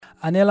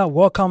Anela,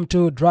 welcome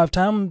to Drive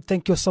Time.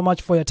 Thank you so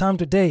much for your time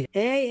today.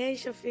 Hey,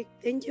 Shafiq.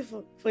 Thank you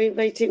for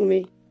inviting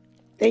me.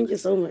 Thank you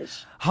so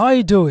much. How are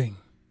you doing?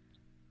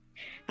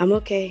 I'm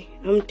okay.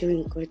 I'm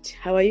doing good.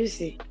 How are you,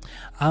 sir?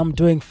 I'm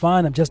doing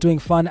fine. I'm just doing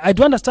fine. I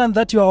do understand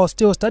that you are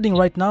still studying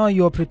right now.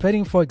 You're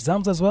preparing for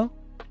exams as well?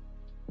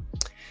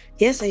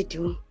 Yes, I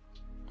do.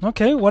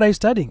 Okay, what are you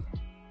studying?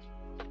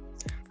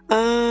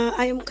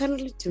 I am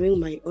currently doing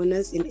my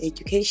honors in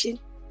education,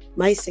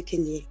 my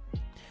second year.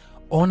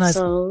 Honors?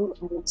 So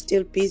I'm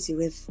still busy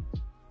with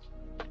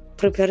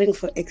preparing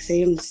for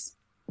exams.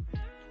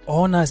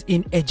 Honors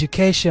in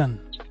education?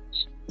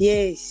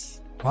 Yes.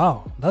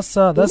 Wow, that's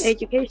in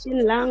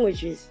education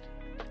languages.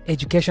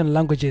 Education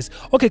languages.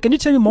 Okay, can you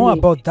tell me more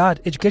about that?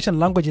 Education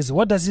languages,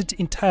 what does it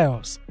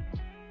entail?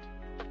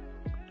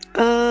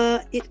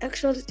 It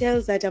actually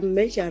tells that I'm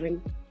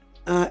majoring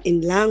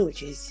in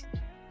languages.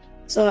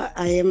 So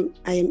I am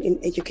in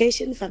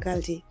education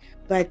faculty,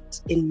 but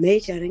in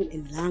majoring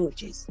in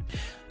languages.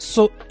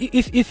 So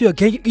if you're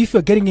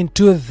getting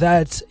into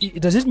that,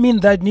 does it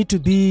mean that you need to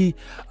be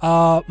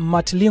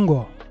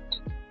multilingual?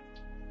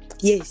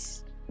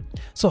 Yes.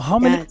 So how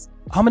many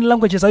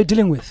languages are you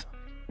dealing with?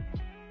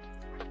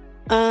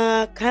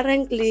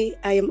 Currently,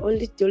 I am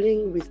only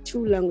dealing with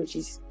 2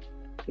 languages,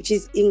 which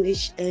is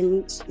English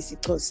and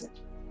isiXhosa.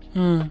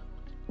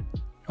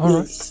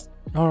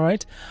 All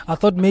right. I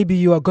thought maybe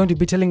you are going to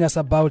be telling us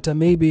about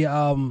maybe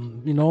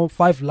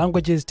 5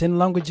 languages, 10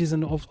 languages,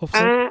 and of so.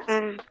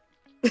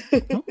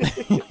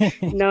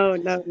 No.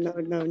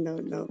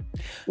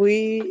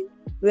 We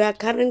are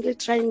currently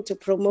trying to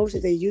promote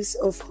the use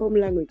of home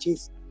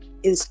languages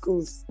in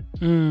schools.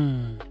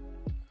 Okay.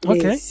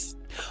 Yes.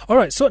 All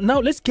right. So now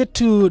let's get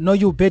to know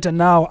you better.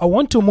 Now I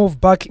want to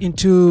move back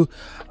into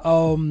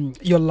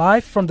your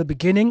life from the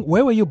beginning.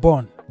 Where were you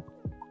born?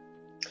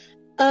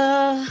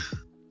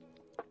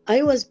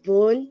 I was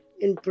born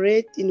and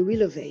bred in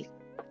Willowvale.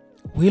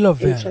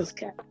 Willowvale. In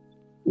Transkei.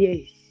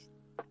 Yes.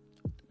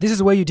 This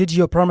is where you did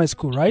your primary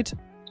school, right?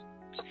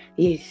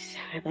 Yes,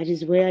 that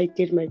is where I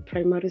did my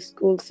primary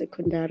school,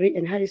 secondary,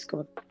 and high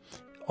school.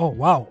 Oh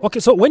wow! Okay,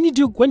 so when did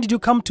you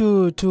come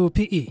to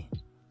PE?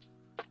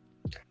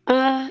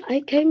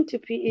 I came to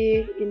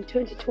PE in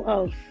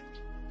 2012.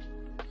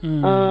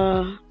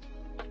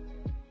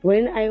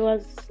 When I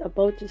was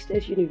about to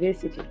start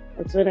university,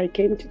 that's when I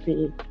came to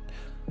PE.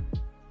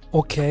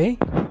 Okay.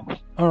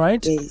 All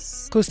right.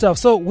 Yes. Good stuff.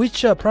 So,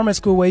 which primary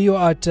school were you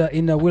at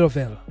in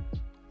Willowvale?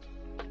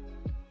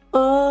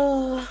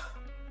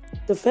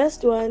 The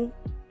first one,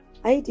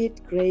 I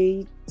did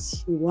grade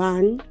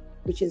 1,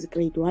 which is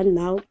grade 1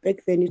 now.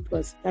 Back then it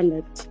was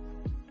standard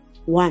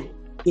 1.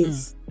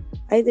 Yes.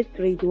 I did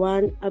grade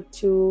 1 up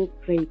to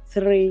grade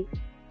 3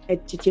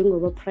 at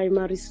Chichingubo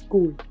Primary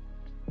School.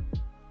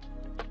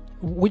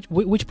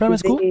 Which primary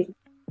school?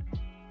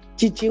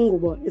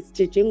 Chichingubo. It's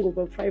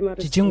Chichingubo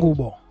Primary School.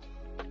 Chichingubo.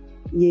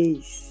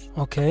 Yes.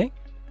 Okay.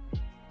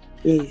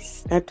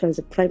 Yes, that was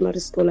a primary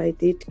school. I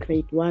did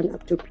grade 1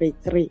 up to grade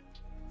 3.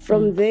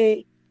 From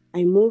there,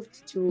 I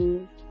moved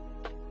to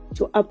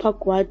Upper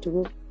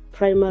Quadro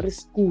Primary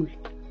School.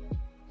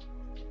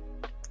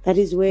 That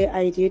is where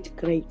I did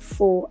grade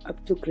 4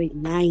 up to grade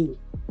 9.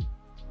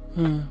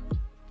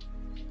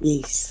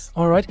 Yes.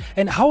 All right.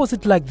 And how was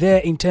it like there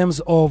in terms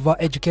of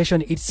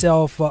education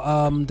itself?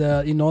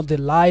 The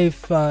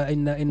life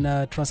in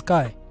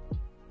Transkei.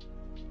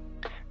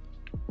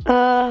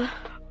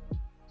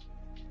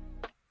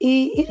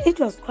 It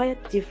was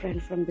quite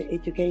different from the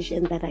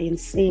education that I am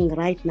seeing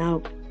right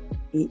now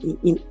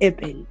in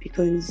urban,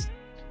 because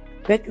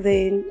back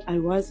then I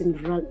was in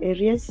rural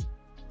areas,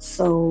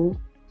 so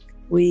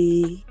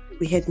we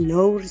had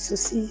no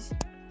resources.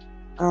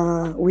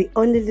 We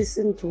only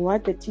listened to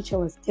what the teacher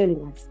was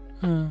telling us.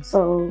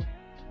 So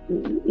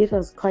it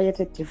was quite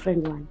a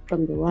different one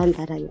from the one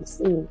that I am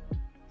seeing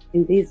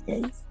in these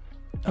days.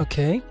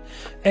 Okay.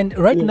 And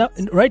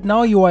right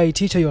now you are a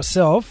teacher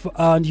yourself,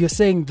 and you're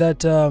saying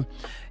that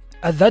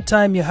at that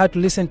time you had to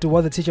listen to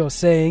what the teacher was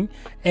saying.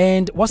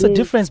 And what's the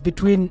difference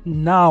between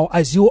now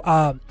as you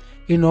are,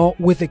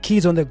 with the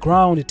kids on the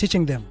ground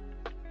teaching them?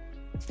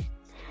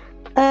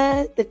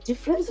 The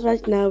difference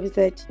right now is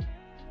that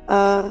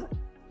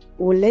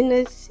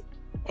learners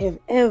have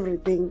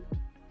everything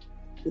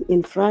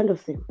in front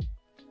of them.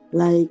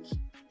 Like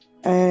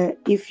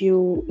if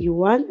you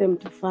want them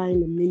to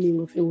find the meaning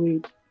of a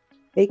word,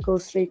 they go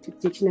straight to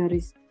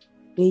dictionaries.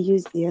 They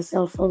use their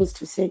cell phones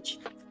to search.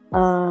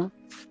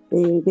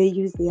 They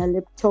use their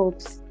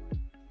laptops.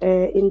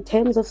 In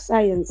terms of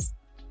science,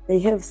 they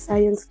have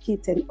science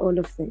kits and all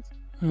of that.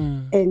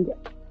 And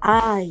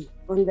I,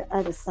 on the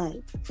other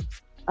side,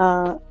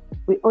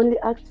 we only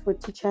asked for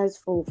teachers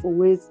for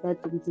words that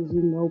we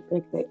didn't know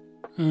back then.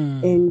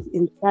 And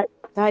in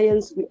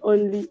science, we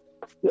only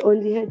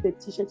had the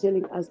teacher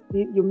telling us,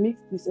 you mix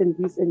this and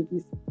this and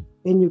this,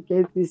 then you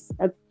get this.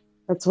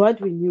 That's what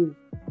we knew.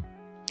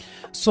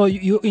 So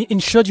you, in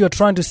short, you're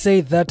trying to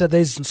say that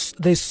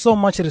there's so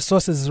much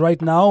resources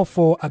right now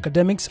for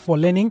academics, for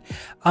learning,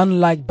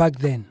 unlike back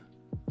then.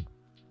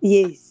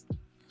 Yes.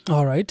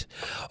 All right.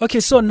 Okay,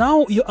 so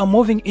now you are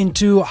moving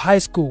into high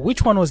school.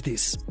 Which one was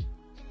this?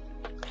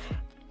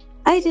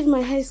 I did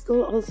my high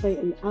school also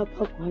in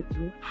Upper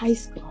Quadro High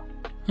School.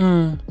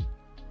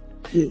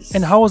 Yes.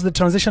 And how was the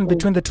transition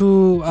between the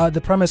two,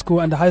 the primary school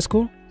and the high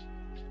school?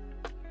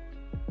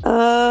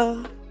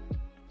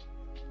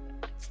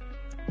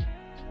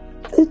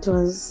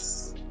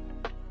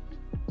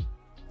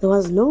 There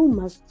was no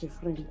much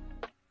difference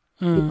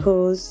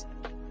because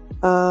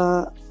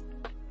our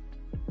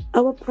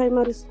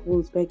primary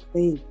schools back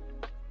then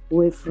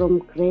were from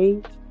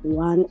grade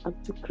 1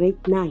 up to grade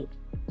 9.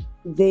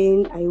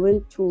 Then I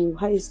went to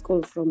high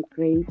school from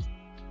grade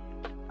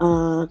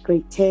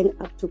 10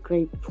 up to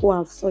grade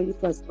 12. So it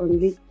was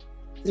only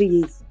 3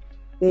 years.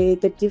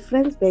 The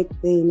difference back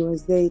then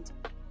was that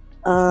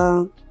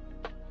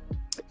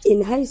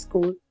in high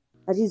school,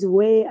 that is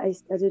where I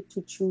started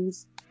to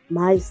choose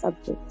my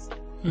subjects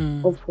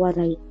of what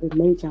I was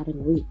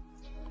majoring with.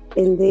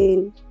 And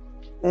then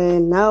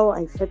now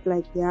I felt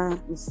like, you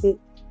see,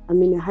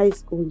 I'm in a high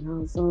school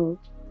now, so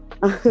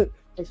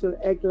I should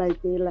act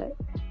like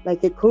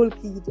a cool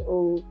kid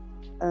or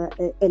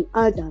an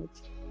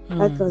adult.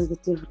 That was the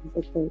difference,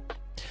 I think.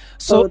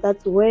 So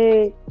that's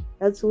where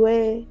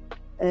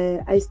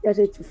I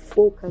started to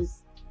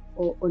focus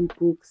on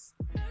books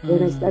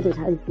when I started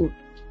high school.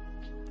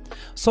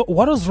 So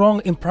what was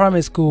wrong in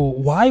primary school?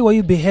 Why were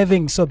you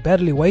behaving so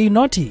badly? Were you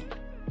naughty?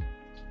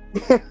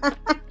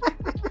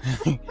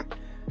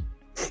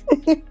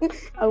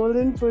 I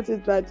wouldn't put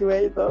it that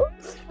way, though.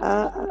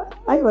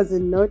 I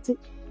wasn't naughty,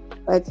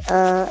 but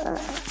I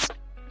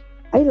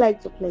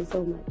like to play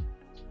so much.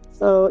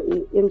 So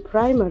in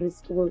primary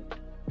school,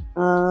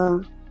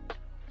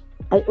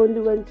 I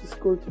only went to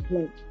school to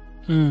play.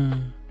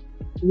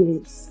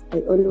 Yes,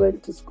 I only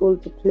went to school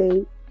to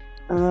play.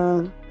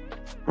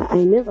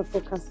 I never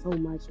focused so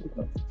much on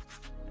those.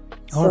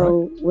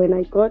 So when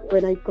I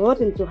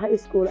got into high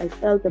school, I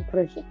felt the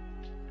pressure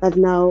that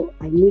now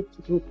I need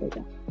to do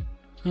better.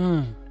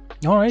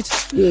 All right.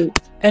 Yes.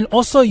 And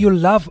also, you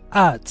love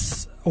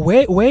arts.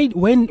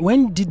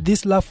 When did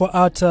this love for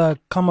art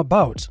come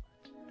about?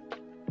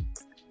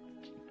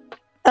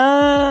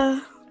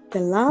 The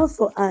love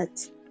for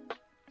art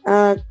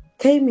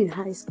came in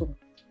high school.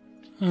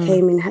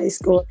 Came in high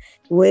school,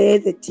 where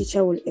the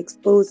teacher will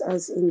expose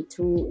us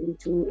into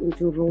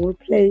role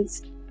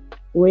plays,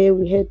 where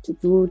we had to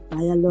do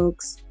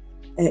dialogues,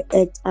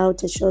 act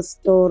out a short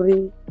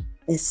story,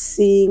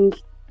 sing,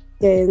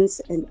 dance,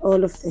 and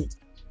all of that.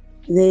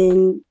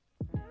 Then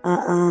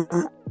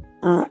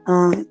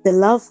the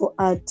love for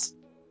art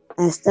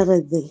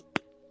started there.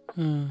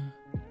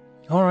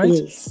 All right.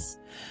 Yes.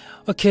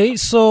 Okay,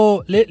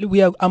 so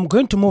I'm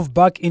going to move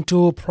back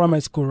into primary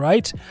school,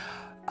 right?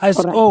 As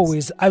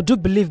always, I do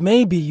believe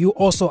maybe you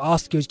also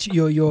ask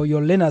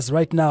your learners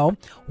right now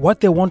what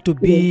they want to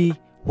be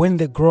when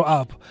they grow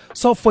up.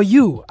 So for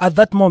you, at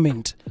that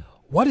moment,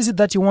 what is it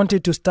that you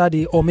wanted to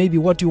study, or maybe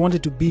what you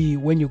wanted to be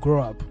when you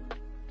grow up?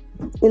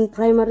 In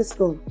primary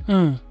school?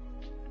 In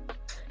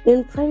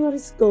primary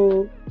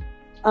school,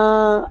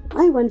 I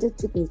wanted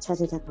to be a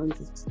chartered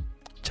accountant.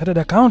 Chartered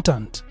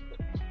accountant?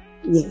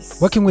 Yes.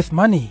 Working with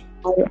money?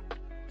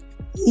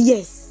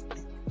 Yes.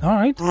 All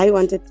right. I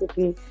wanted to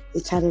be a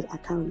chartered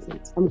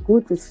accountant. I'm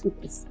good with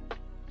figures.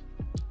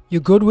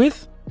 You're good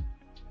with?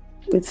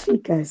 With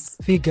figures.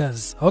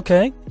 Figures.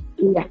 Okay.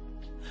 Yeah.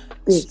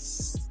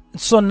 Yes.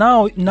 So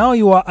now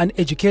you are an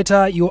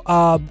educator. You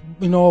are,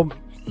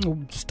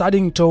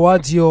 studying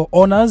towards your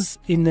honors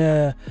in,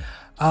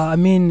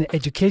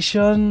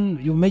 education.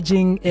 You're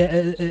majoring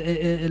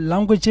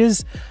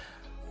languages.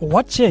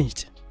 What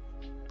changed?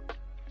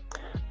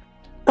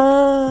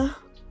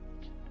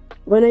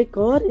 When I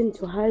got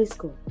into high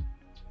school,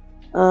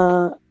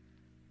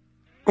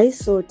 I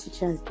saw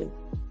teachers there,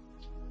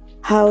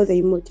 how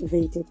they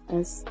motivated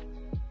us,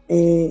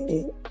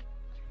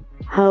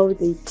 how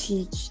they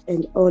teach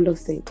and all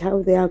of that,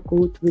 how they are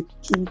good with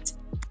kids.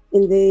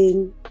 And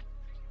then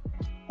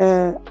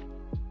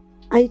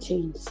I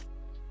changed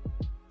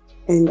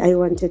and I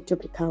wanted to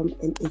become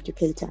an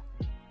educator.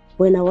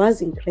 When I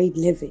was in grade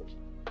 11,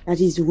 that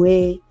is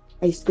where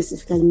I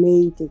specifically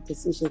made the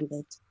decision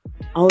that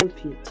I'll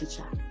be a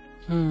teacher.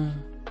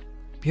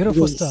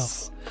 Beautiful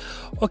stuff.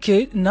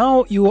 Okay,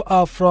 now you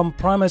are from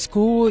primary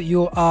school,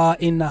 you are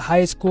in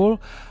high school.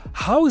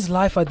 How is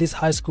life at this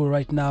high school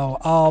right now?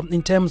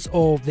 In terms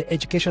of the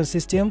education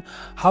system,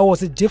 how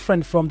was it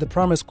different from the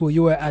primary school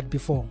you were at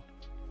before?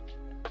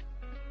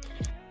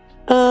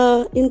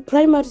 In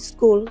primary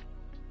school,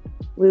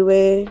 we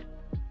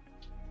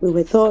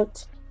were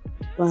taught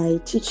by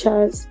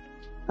teachers.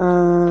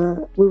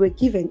 We were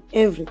given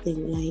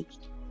everything. Like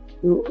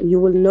you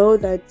will know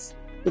that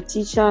the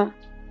teacher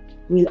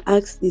will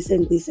ask this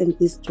and this and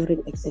this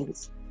during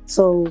exams.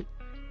 So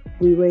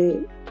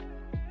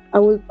I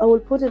will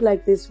put it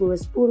like this: we were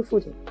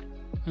spoon-footed.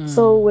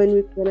 So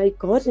when I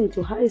got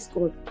into high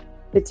school,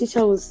 the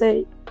teacher will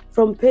say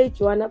from page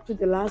 1 up to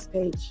the last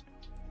page.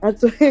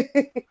 That's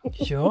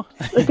sure.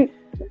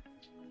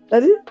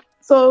 That is,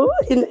 so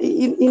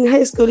in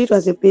high school it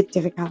was a bit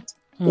difficult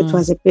It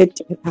was a bit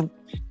difficult.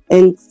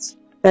 And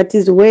that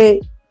is where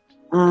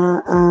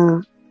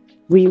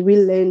we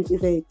learned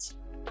that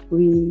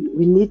we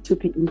need to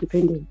be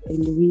independent,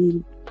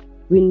 and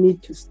we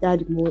need to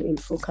study more and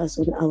focus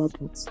on our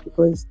books,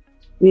 because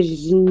we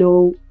didn't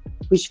know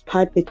which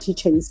part the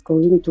teacher is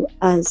going to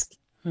ask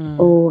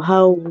or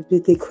how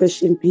would the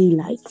question be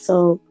like.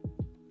 So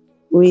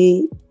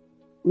it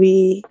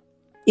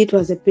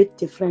was a bit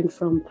different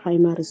from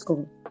primary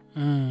school.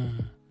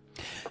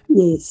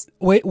 Yes.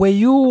 Were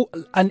you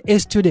an A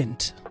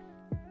student?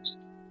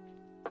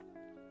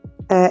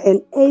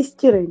 An A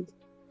student.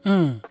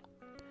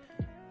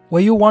 Were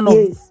you one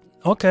Yes.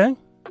 of... Okay.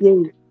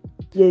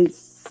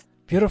 Yes.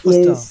 Beautiful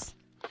stuff.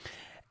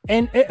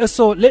 And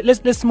so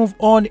let's move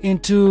on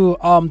into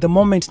the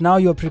moment now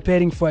you're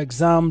preparing for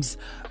exams,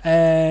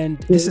 and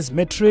this is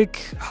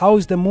metric. How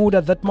is the mood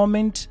at that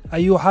moment? Are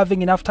you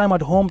having enough time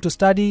at home to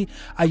study?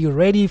 Are you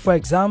ready for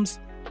exams?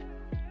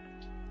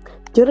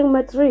 During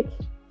matric?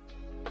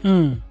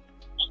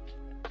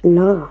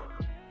 No,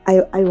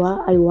 I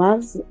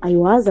was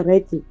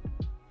ready.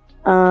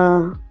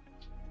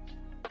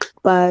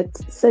 But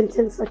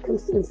certain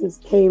circumstances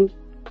came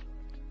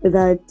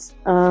that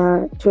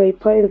to a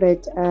point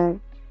that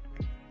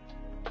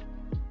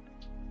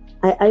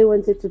I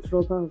wanted to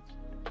drop out.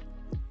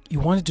 You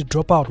wanted to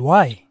drop out?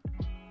 Why?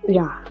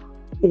 Yeah.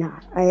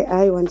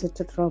 I wanted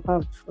to drop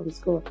out from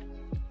school,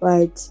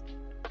 but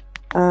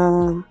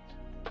I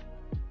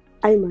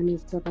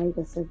managed to write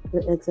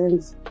the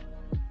exams.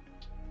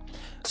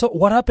 So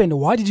what happened?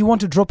 Why did you want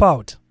to drop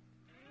out?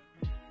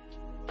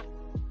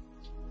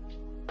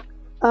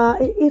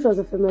 It was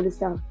a family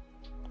stuff.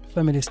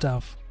 Family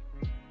stuff.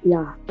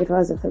 Yeah, it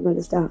was a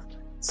family stuff.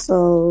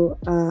 So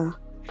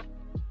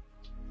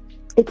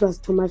it was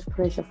too much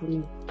pressure for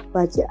me.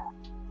 But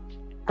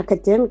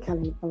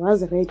academically, I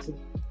was ready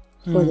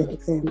for the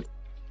exam.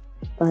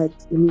 But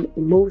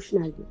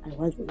emotionally, I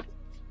wasn't.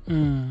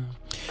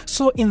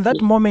 So in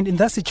that moment, in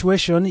that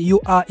situation,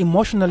 you are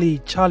emotionally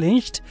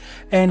challenged,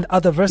 and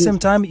at the very same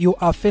time, you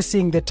are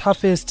facing the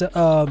toughest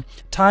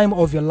time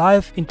of your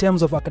life in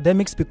terms of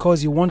academics,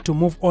 because you want to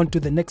move on to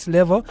the next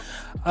level.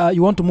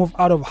 You want to move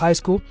out of high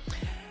school.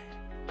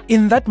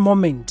 In that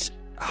moment,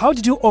 how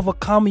did you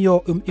overcome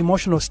your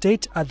emotional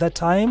state at that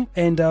time,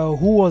 and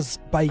who was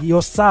by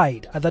your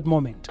side at that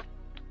moment?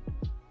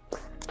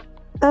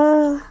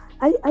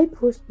 I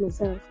pushed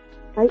myself.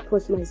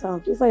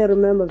 If I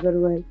remember very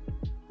well,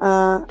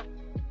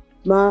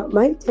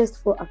 my test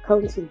for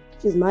accounting,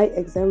 which is my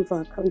exam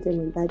for accounting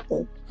on that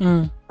day,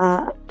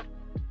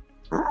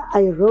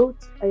 I wrote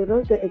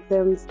the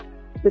exams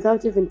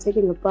without even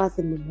taking a bath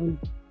in the morning.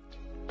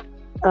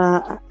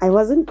 I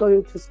wasn't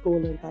going to school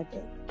on that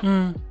day.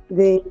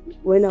 Then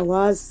when I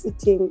was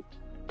sitting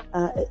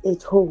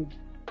at home,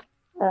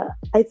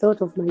 I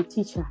thought of my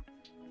teacher.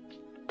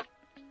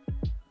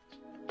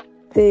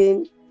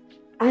 Then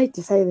I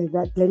decided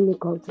that let me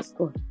go to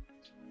school.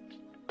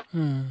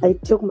 I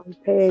took my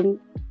pen,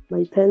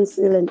 my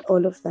pencil, and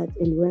all of that,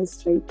 and went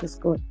straight to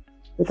school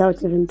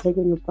without even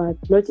taking a bath,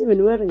 not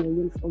even wearing a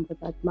uniform for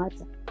that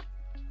matter.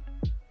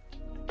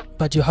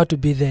 But you had to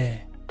be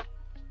there.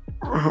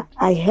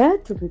 I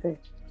had to be there.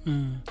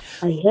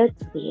 I had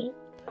to be there.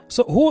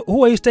 So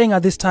who are you staying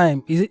at this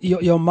time? Is it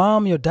your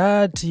mom, your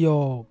dad,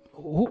 who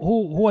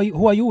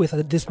are you with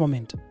at this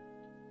moment?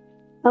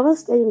 I was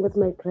staying with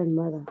my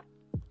grandmother.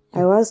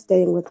 Back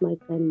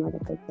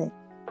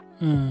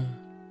then.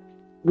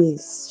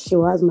 Yes, she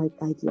was my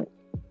guardian.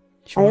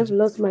 I have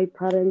lost my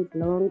parents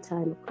long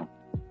time ago.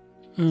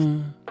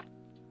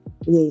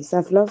 Yes,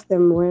 I've lost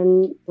them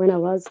when I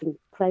was in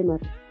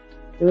primary,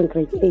 during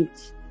grade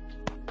 8.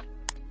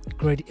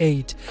 Grade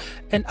 8.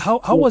 And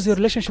how was your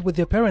relationship with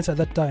your parents at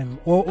that time?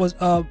 Or was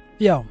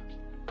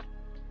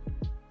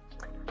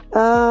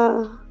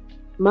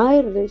my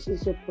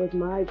relationship with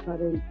my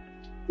parents,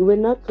 we were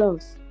not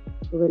close.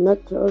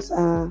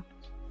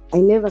 I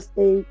never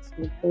stayed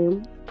with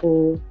them,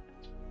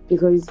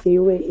 because they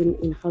were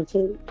in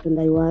Gauteng and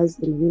I was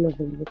in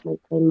Milestones with my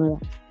grandmother.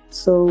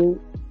 So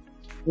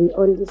we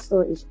only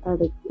saw each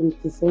other in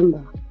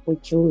December or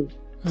June.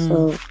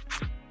 So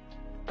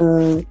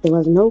there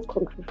was no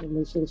concrete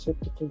relationship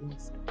between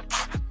us.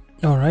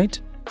 All right.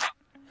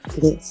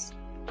 Yes.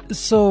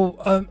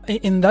 So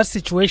in that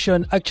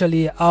situation,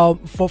 actually,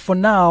 for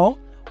now,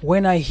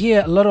 when I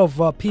hear a lot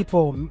of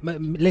people,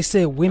 let's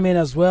say women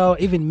as well,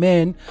 even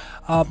men,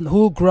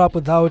 who grew up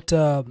without,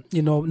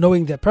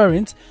 knowing their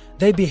parents,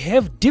 they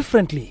behave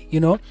differently,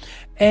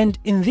 And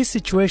in this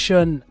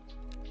situation,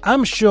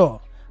 I'm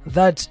sure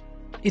that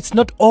it's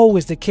not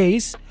always the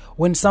case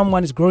when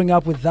someone is growing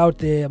up without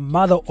their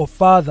mother or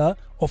father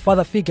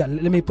figure,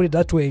 let me put it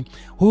that way,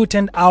 who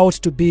turned out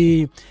to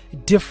be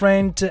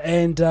different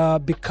and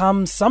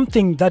become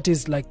something that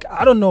is like,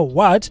 I don't know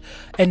what,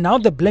 and now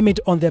they blame it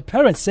on their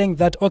parents, saying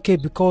that, okay,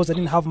 because I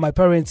didn't have my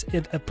parents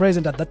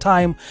present at that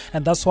time,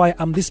 and that's why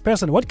I'm this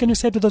person. What can you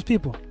say to those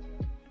people?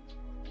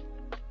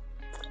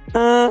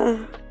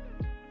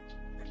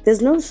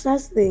 There's no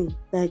such thing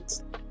that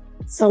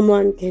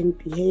someone can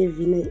behave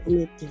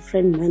in a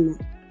different manner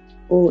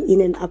or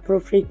in an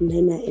appropriate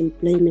manner and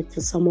blame it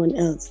to someone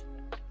else.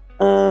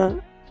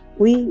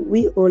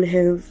 We all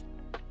have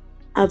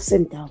ups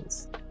and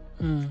downs.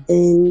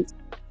 And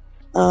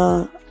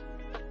a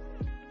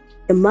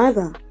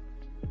mother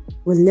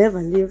will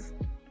never live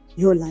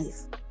your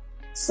life.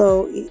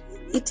 So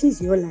it is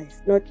your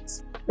life, not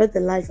the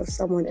life of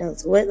someone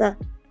else, whether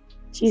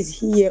she's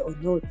here or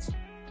not.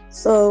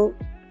 So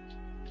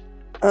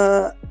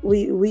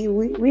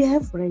we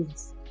have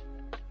brains,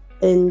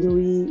 and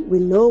we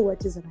know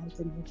what is right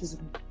and what is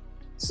wrong.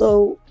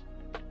 So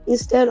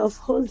instead of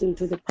holding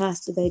to the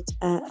past that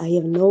I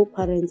have no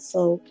parents,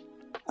 so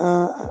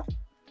I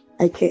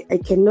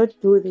cannot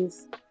do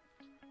this,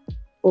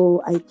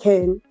 or I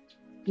can,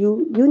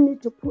 you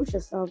need to push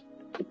yourself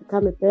to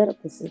become a better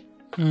person.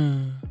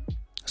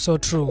 So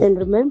true. And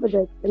remember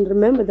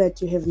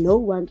that you have no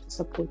one to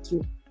support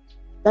you.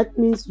 That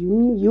means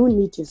you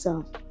need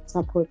yourself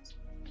support.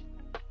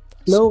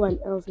 No one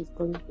else is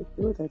going to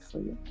do that for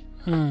you.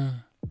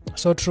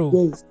 So true.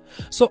 Yes.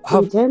 So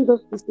in terms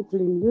of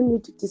discipline, you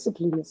need to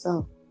discipline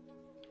yourself.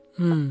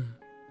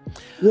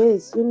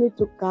 Yes, you need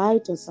to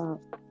guide yourself,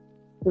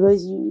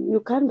 because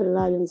you can't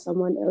rely on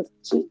someone else.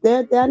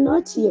 They are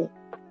not here,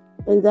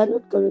 and they're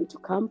not going to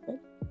come back.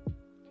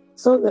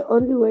 So the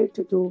only way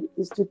to do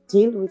is to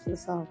deal with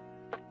yourself.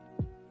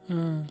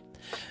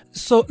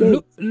 So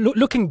yes.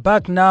 Looking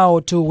back now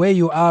to where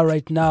you are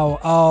right now,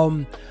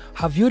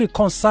 have you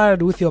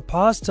reconciled with your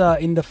past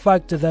in the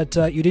fact that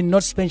you did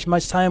not spend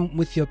much time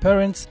with your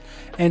parents,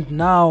 and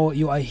now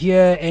you are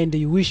here and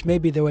you wish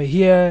maybe they were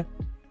here?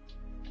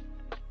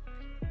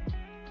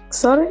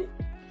 Sorry?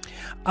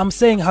 I'm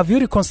saying, have you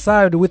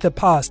reconciled with the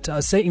past,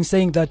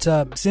 saying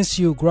that since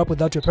you grew up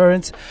without your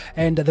parents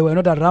and they were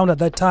not around at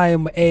that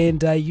time,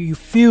 and you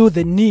feel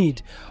the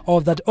need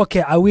of that,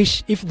 okay, I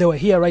wish if they were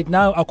here right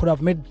now, I could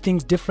have made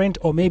things different,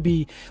 or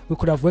maybe we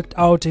could have worked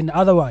out in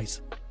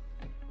otherwise?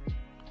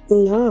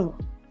 No,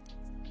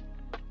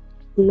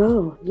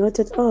 not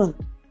at all.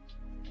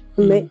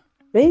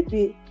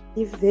 Maybe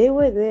if they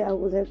were there, I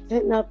would have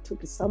turned up to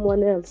be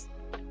someone else,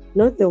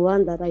 not the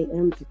one that I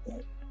am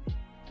today.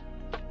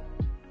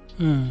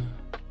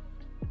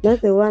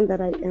 Not the one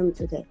that I am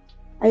today.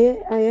 I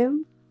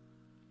am.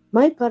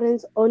 My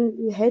parents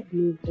only had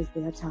me as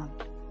their child,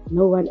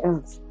 no one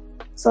else.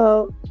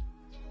 So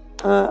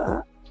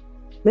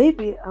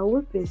maybe I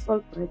would be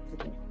salt-bread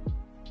today.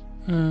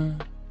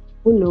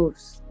 Who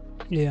knows?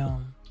 Yeah.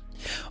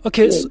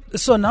 Okay. Yeah.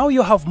 So now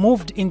you have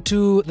moved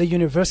into the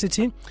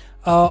university.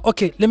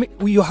 Okay,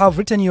 you have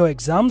written your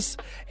exams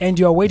and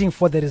you are waiting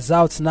for the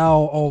results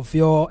now of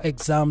your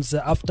exams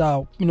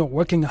after,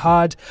 working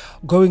hard,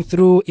 going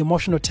through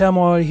emotional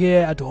turmoil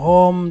here at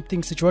home,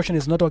 situation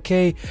is not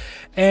okay,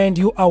 and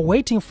you are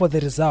waiting for the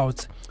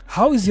results.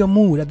 How is your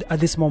mood at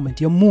this moment,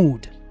 your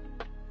mood?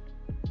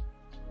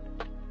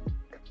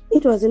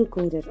 It wasn't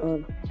good at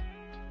all.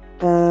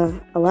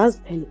 I was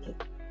panicking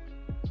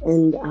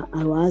and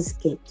I was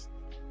scared.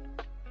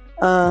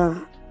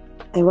 I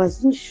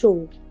wasn't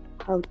sure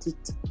how did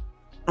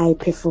I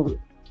perform,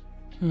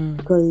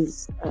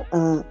 because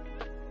I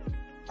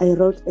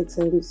wrote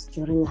exams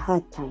during a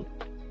hard time,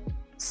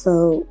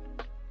 so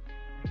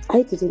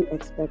I didn't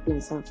expect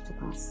myself to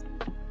pass.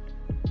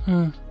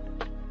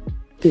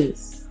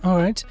 Yes. All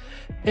right.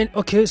 And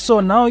okay, so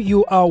now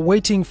you are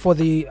waiting for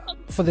the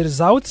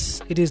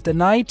results. It is the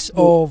night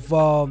of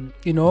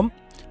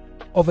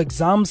of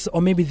exams,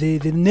 or maybe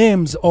the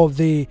names of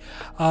the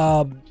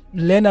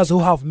learners who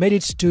have made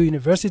it to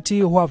university,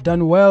 who have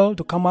done well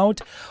to come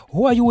out.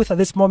 Who are you with at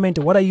this moment?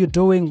 What are you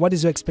doing? What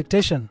is your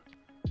expectation?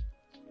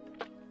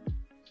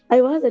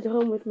 I was at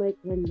home with my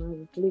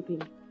grandmother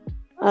sleeping.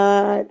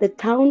 The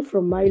town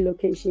from my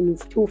location is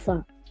too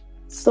far.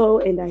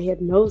 And I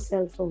had no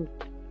cell phone.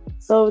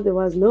 So there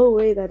was no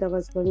way that I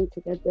was going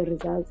to get the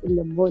results in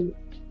the morning.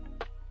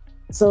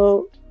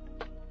 So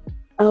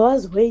I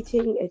was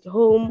waiting at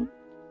home,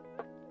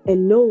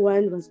 and no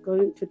one was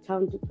going to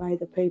town to buy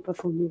the paper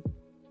for me.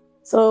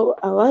 So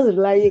I was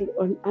relying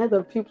on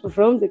other people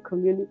from the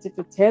community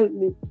to tell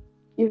me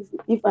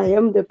if I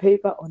am the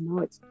paper or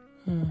not.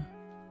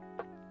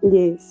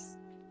 Yes.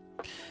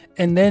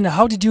 And then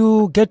how did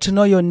you get to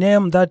know your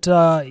name that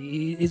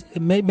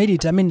made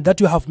it? I mean, that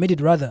you have made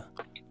it, rather.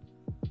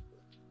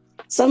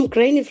 Some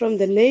granny from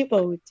the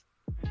neighborhood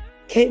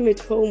came at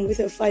home with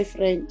a 5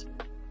 rand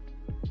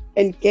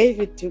and gave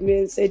it to me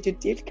and said, "You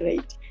did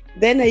great."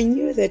 Then I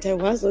knew that I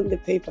was on the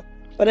paper,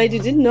 but I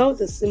didn't know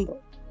the symbol.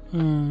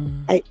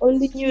 I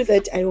only knew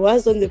that I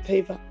was on the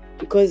paper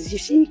because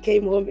she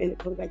came home and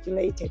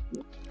congratulated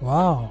me.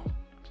 Wow.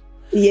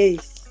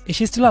 Yes. Is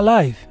she still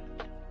alive?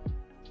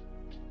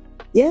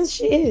 Yes,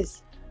 she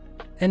is.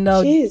 And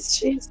now she's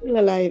still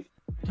alive.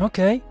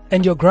 Okay.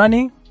 And your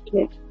granny?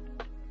 Yeah.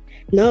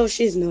 No,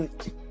 she's not.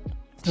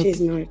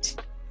 She's not.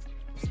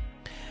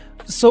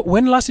 So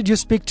when last did you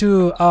speak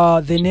to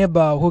the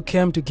neighbor who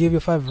came to give you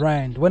 5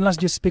 rand? When last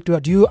did you speak to her?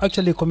 Do you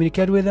actually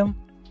communicate with them?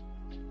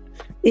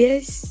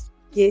 Yes.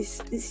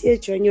 This year,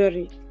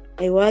 January,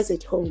 I was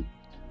at home.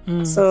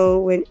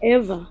 So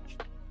whenever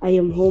I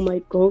am home,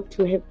 I go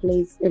to her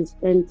place and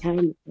spend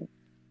time with her.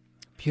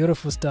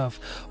 Beautiful stuff.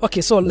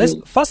 Okay, so let's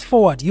fast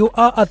forward. You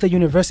are at the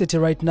university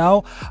right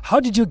now. How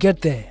did you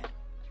get there?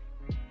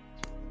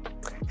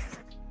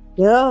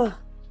 Yeah,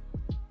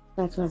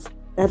 that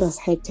was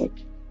hectic.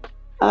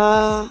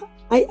 I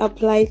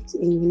applied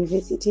in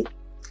university.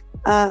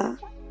 The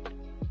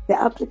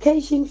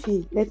application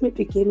fee. Let me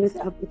begin with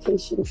the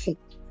application fee.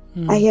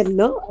 I had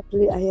no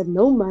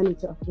money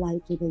to apply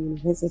to the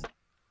university.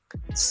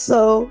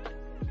 So,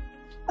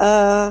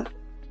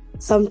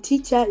 some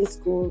teacher in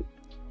school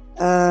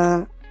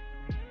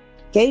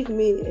gave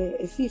me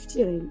a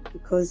 50 rand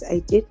because I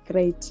did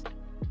great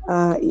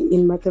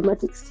in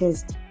mathematics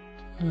test.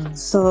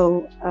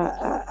 So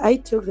I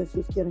took the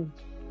 50 rand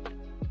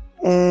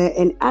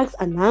and asked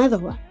another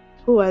one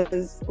who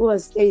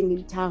was staying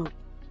in town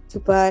to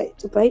buy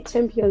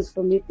champions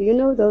for me. Do you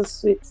know those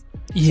sweets?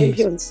 Yes.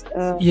 Champions.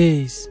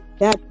 Yes.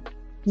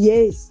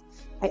 Yes.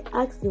 I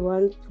asked the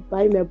one to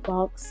buy me a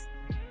box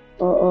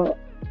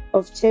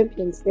of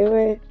champions.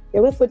 They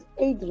were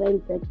 48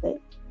 rand back then.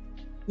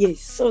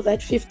 Yes, so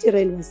that 50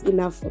 rand was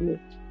enough for me.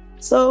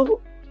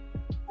 So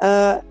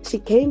she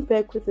came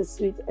back with a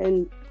sweet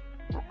and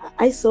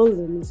I sold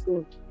them in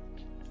school.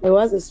 I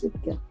was a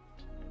sweet girl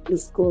in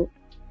school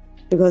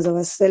because I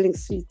was selling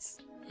sweets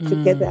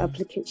to get the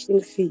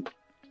application fee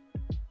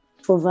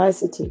for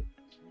varsity.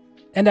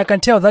 And I can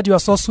tell that you are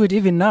so sweet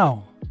even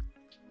now.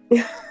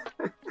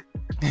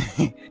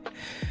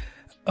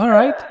 All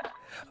right.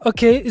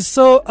 Okay,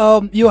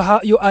 so you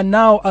are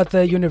now at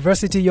the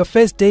university. Your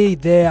first day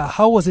there,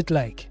 how was it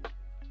like?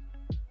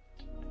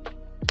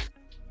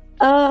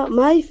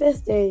 My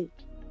first day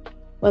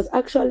was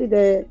actually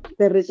the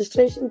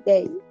registration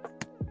day.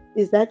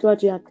 Is that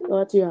what you ask?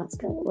 What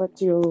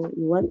you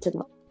want to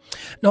know?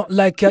 No,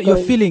 like your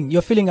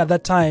feeling at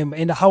that time,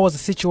 and how was the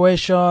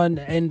situation,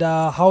 and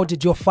how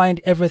did you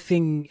find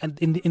everything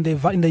in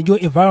the new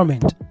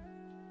environment?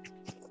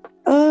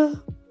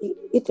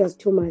 It was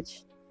too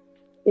much.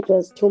 It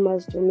was too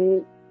much to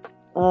me.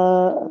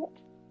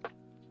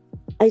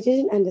 I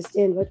didn't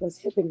understand what was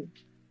happening.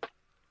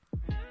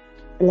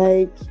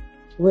 Like,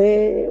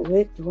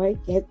 where do I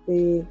get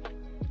the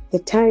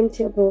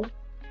timetable?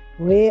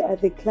 Where are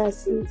the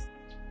classes?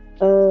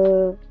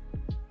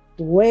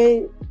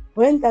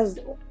 When does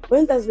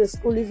the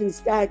school even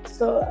start?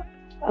 So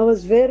I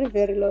was very,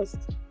 very lost.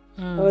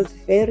 I was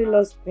very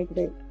lost back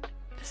then.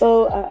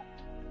 So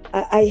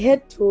I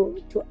had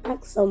to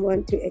ask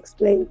someone to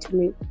explain to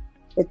me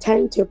the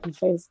timetable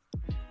first.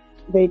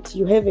 That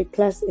you have a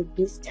class at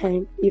this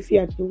time if you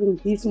are doing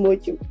this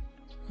module.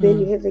 Then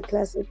you have a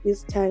class at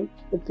this time.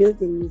 The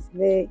building is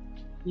there.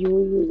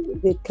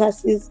 The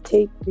classes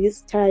take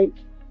this time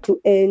to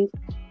end.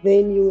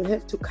 Then you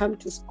have to come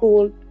to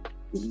school.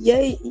 Yeah,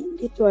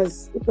 it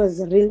was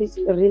really,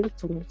 really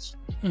too much.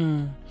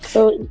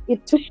 So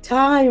it took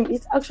time.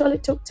 It actually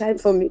took time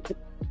for me to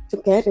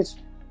get it.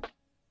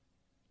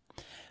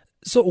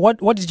 So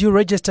what did you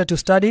register to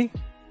study?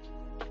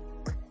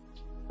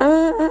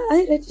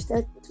 I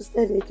registered to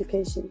study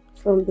education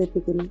from the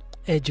beginning.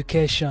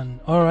 Education,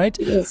 all right.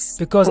 Yes,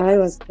 because I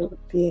was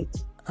prepared.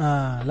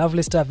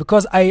 Lovely stuff.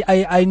 Because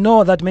I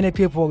know that many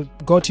people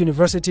go to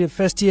university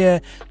first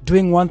year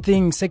doing one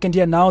thing, second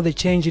year now they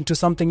change into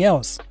something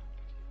else.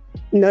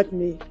 Not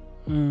me.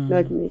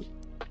 Not me.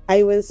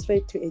 I went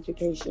straight to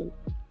education.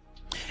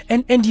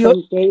 And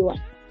from day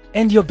one.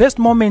 And your best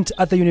moment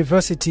at the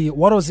university,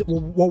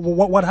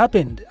 what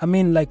happened? I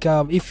mean, like,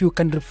 if you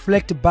can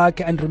reflect back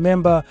and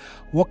remember,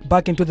 walk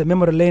back into the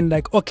memory lane,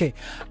 like, okay,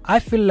 I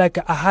feel like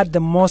I had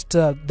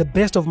the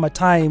best of my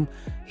time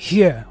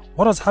here.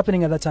 What was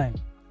happening at that time?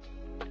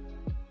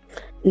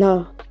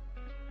 No.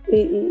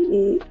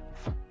 I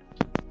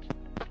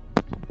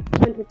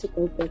wanted to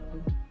go back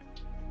home.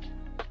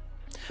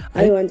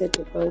 I wanted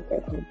to go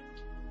back home.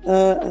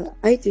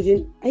 I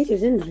didn't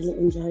really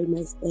enjoy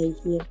my stay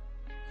here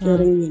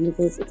during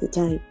university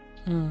time.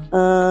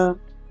 I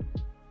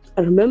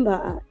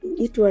remember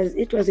it was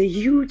a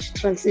huge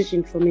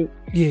transition for me,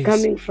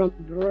 coming from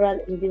rural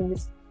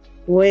areas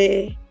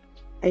where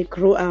I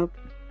grew up,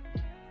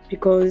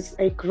 because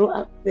I grew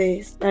up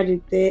there,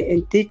 studied there,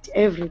 and did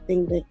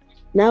everything there.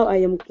 Now I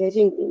am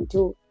getting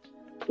into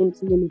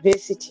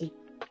university,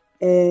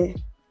 a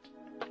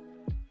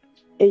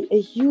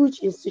huge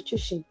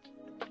institution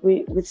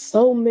with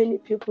so many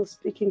people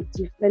speaking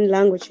different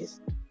languages.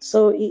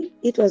 So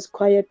it was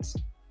quite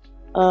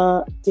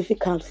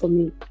difficult for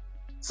me.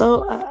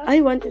 So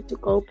I wanted to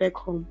go back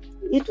home.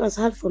 It was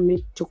hard for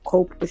me to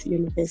cope with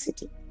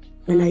university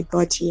when I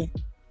got here.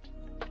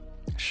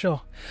 Sure.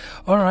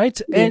 All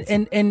right. Yes.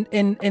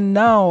 And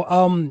now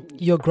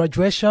your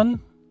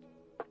graduation,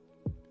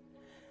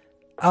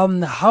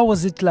 how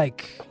was it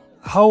like?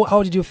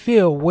 How did you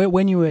feel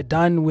when you were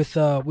done with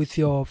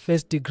your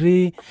first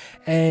degree,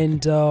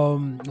 and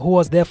who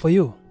was there for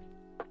you?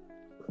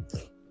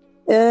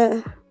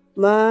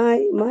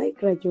 My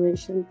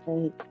graduation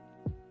day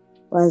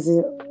was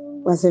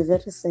a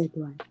very sad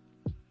one.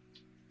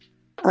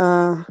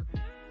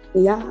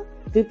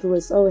 People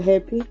were so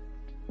happy,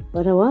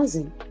 but I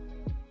wasn't.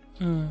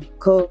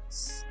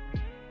 because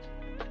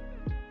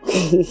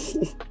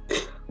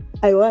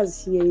I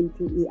was here in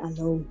PE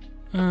alone.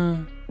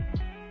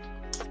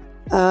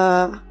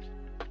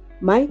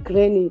 My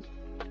granny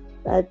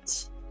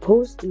that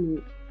pushed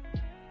me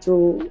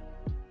to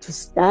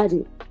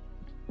study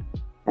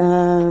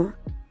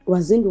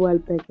wasn't well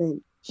back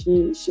then.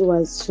 She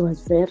was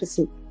very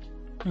sick,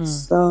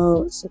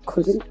 so she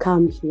couldn't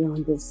come here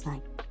on this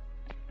side.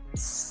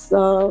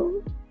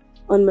 So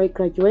on my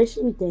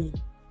graduation day,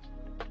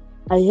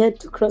 I had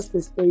to cross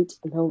the state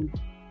alone.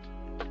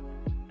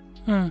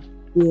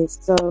 Yes,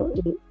 so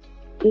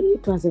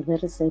it was a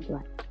very sad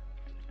one.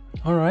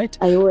 All right.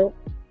 I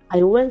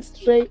went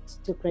straight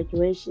to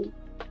graduation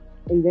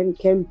and then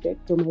came back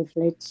to my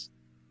flat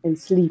and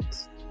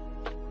slept.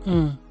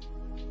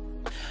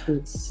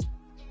 Yes.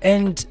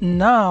 And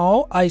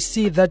now I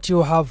see that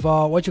you have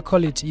what you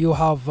call it. You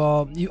have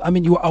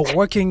you are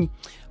working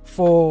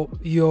for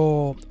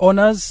your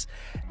honors.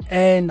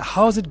 And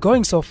how's it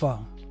going so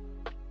far?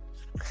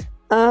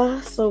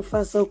 So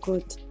far so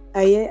good.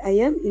 I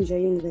am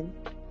enjoying them,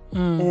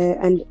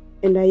 and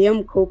I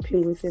am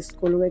coping with the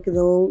schoolwork,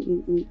 though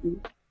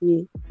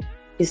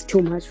it's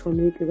too much for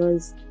me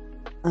because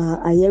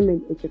I am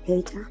an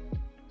educator.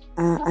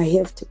 I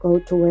have to go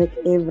to work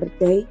every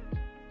day,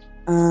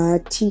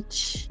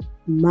 teach,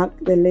 mark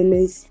the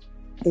learners,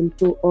 and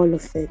do all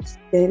of it.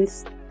 Then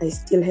I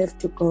still have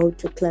to go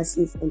to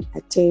classes and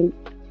attend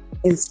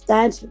and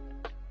study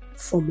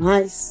for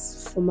my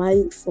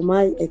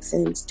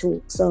exams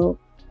too. So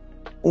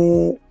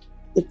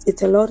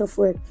it's a lot of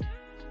work,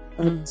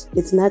 but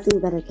it's nothing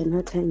that I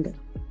cannot handle.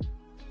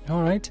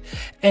 All right.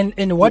 And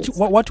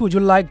what would you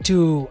like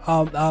to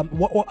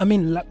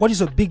what is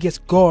your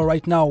biggest goal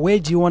right now? Where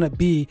do you want to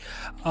be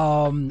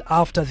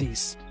after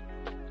this?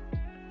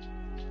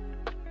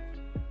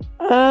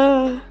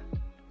 I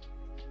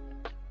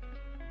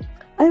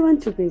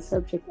want to be a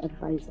subject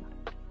advisor.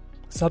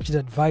 Subject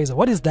advisor.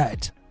 What is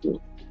that?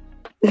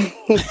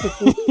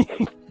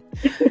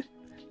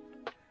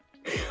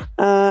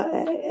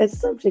 A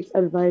subject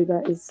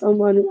advisor is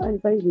someone who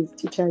advises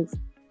teachers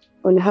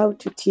on how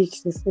to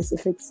teach the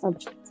specific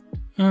subject.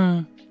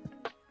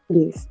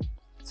 Yes.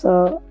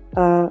 So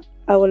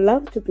I would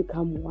love to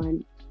become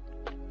one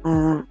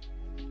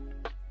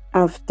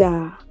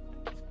after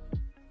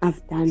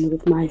I've done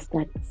with my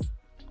studies.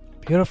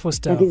 Beautiful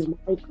stuff.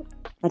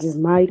 That is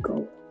my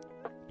goal.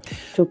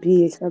 To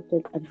be a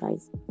subject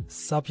advisor.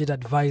 Subject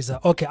advisor.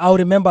 Okay, I'll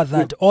remember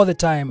that all the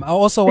time. I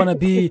also want to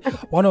be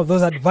one of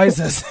those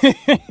advisors.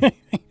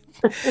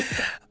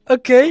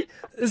 Okay,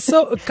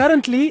 so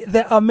currently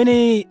there are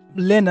many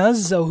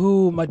learners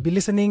who might be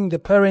listening, the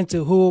parents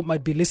who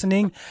might be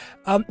listening.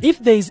 If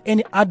there is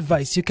any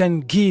advice you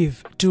can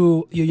give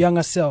to your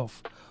younger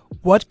self,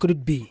 what could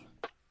it be?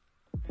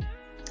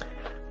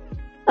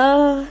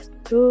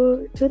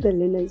 To the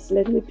learners,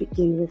 let me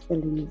begin with the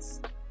learners.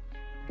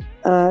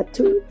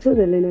 To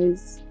the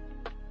learners,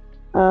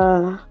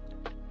 there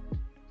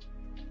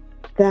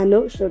are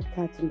no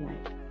shortcuts in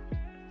life.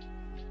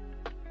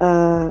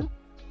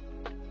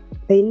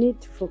 They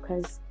need to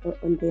focus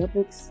on their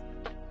books,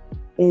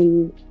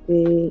 and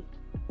they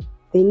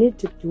need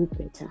to do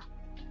better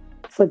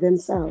for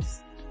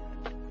themselves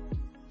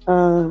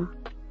and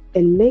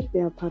make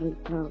their parents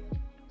proud.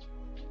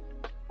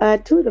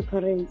 To the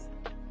parents,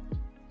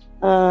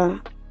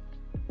 I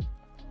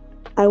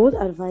would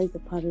advise the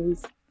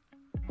parents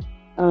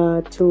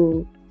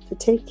to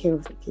take care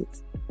of the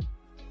kids.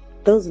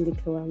 Those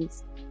little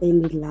ones, they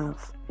need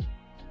love.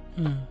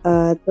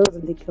 Those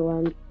little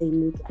ones, they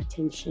need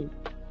attention.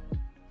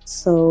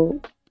 So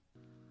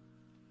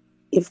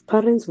if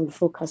parents will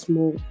focus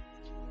more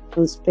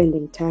on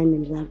spending time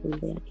and loving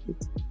their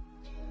kids,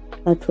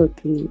 that would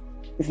be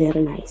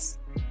very nice.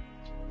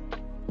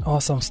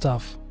 Awesome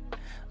stuff.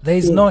 There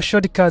is no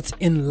shortcuts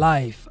in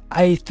life.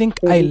 I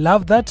think I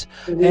love that.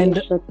 There's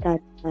no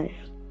shortcut in life.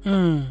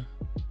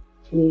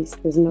 Yes,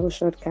 there's no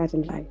shortcut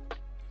in life.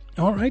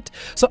 All right.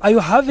 So are you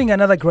having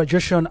another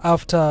graduation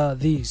after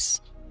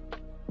this?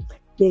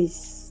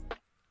 Yes,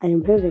 I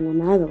am having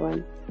another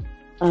one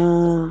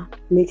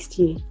next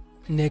year.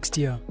 Next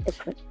year.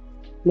 April.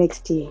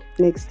 Next year,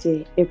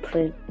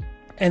 April.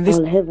 And this,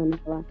 I'll have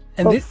another one.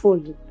 And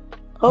hopefully.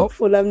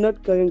 Hopefully, I'm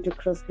not going to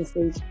cross the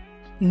stage.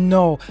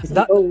 No,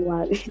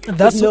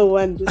 that's no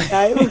one this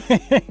time.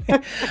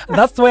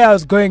 That's where I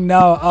was going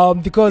now,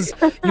 because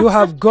you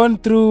have gone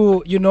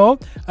through,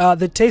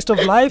 the taste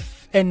of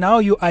life, and now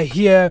you are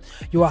here.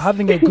 You are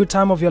having a good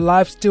time of your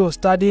life, still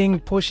studying,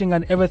 pushing,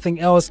 and everything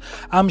else.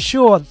 I'm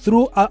sure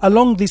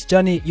along this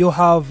journey, you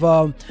have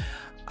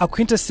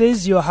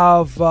acquaintances, you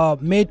have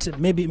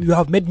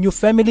made new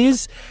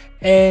families,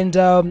 and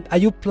are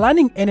you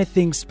planning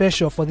anything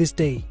special for this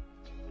day?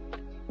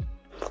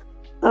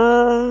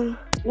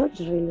 Not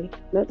really.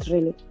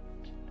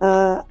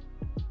 I'm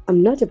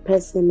not a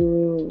person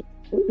who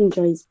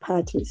enjoys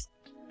parties.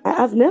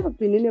 I've never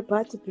been in a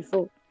party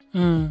before.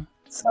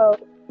 So,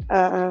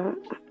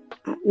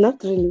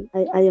 not really.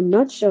 I am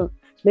not sure.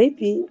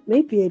 Maybe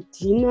a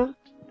dinner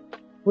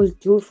will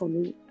do for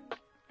me.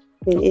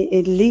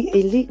 a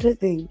legal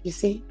thing, you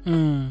see.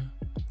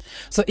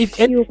 So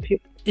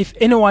if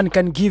anyone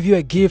can give you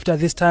a gift at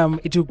this time,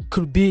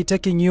 could be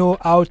taking you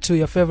out to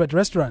your favorite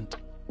restaurant.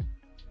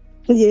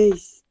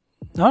 Yes.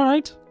 All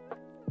right.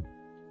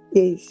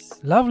 Yes.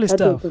 Lovely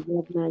stuff. That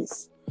would be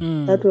nice.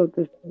 That would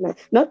be nice.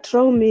 Not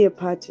throw me a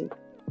party.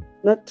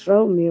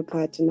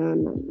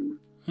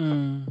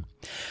 No.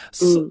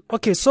 So,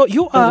 okay, so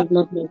you are.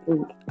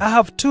 I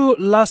have two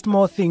last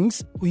more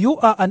things. You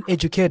are an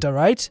educator,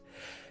 right?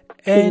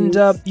 And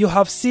you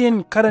have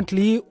seen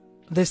currently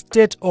the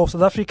state of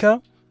South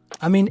Africa.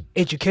 I mean,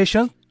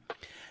 education.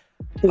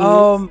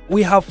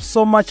 We have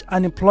so much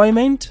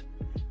unemployment,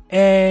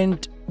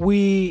 and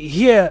we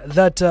hear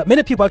that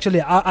many people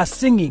actually are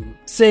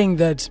saying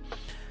that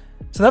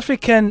South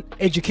African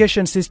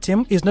education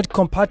system is not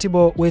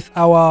compatible with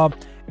our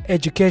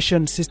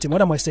education system.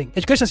 What am I saying?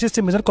 Education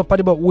system is not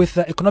compatible with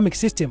the economic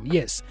system,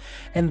 yes.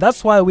 And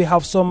that's why we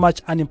have so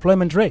much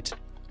unemployment rate.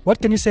 What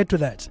can you say to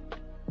that?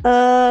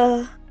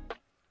 I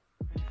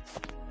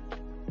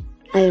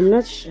am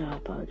not sure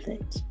about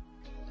that.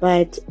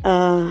 But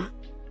I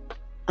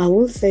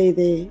will say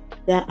they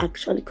are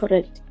actually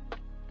correct,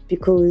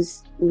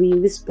 because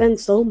we spend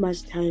so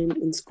much time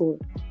in school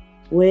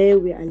where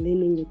we are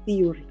learning the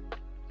theory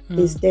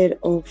instead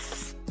of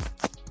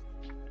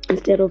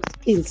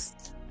skills.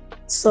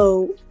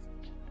 So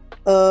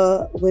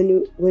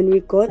when we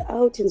got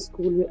out in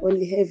school, we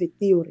only have a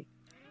theory,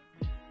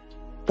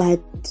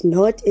 but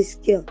not a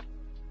skill.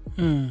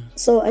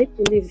 So I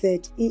believe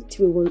that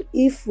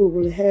if we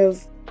will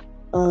have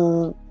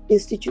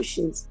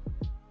institutions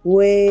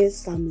where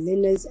some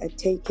learners are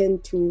taken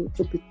to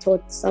be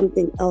taught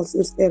something else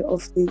instead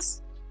of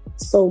this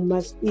so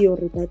much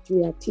theory that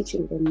we are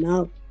teaching them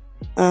now,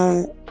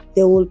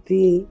 there will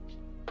be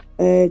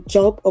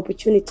job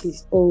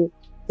opportunities, or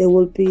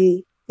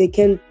they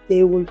can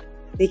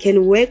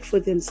work for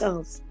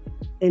themselves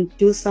and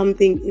do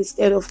something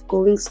instead of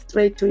going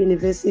straight to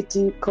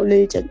university,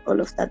 college, and all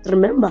of that.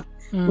 Remember,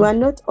 we are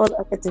not all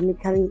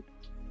academically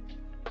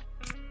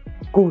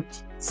good.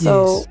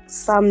 So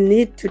some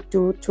need to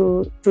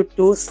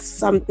do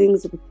some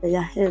things with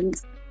their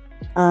hands.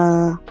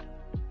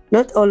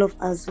 Not all of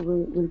us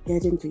will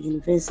get into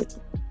university.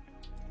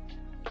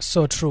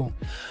 So true.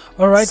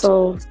 All right.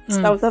 So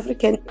South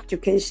African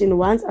education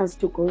wants us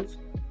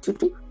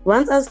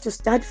to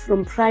start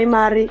from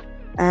primary,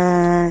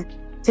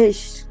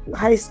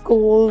 high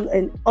school,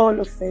 and all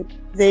of that.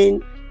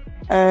 Then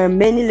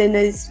many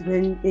learners,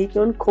 when they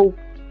don't cope,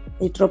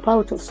 they drop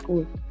out of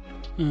school.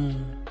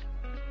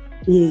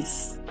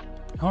 Yes.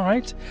 All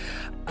right.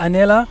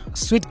 Anela,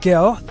 sweet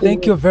girl,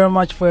 thank you very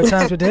much for your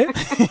time today.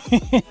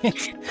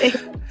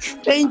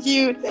 Thank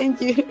you.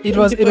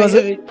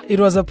 It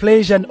was a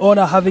pleasure and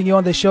honor having you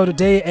on the show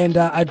today, and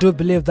I do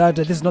believe that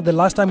this is not the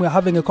last time we're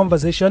having a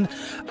conversation.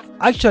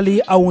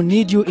 Actually, I will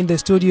need you in the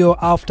studio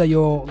after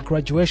your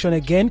graduation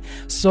again,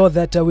 so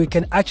that we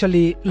can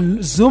actually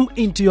zoom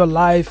into your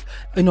life,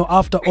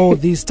 after all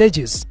these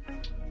stages.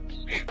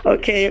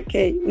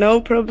 Okay,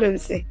 no problem,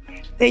 sir.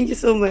 Thank you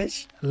so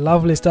much.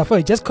 Lovely stuff. Oh,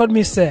 you just called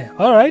me sir.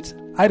 All right,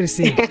 I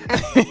received.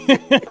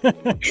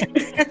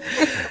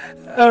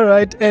 All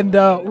right, and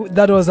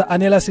that was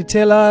Anela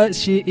Sitela.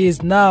 She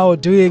is now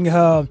doing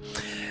her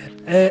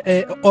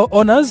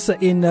honors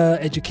in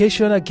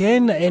education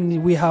again,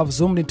 and we have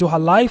zoomed into her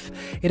life.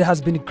 It has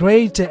been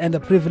great and a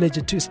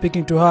privilege to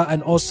speaking to her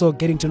and also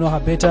getting to know her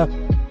better.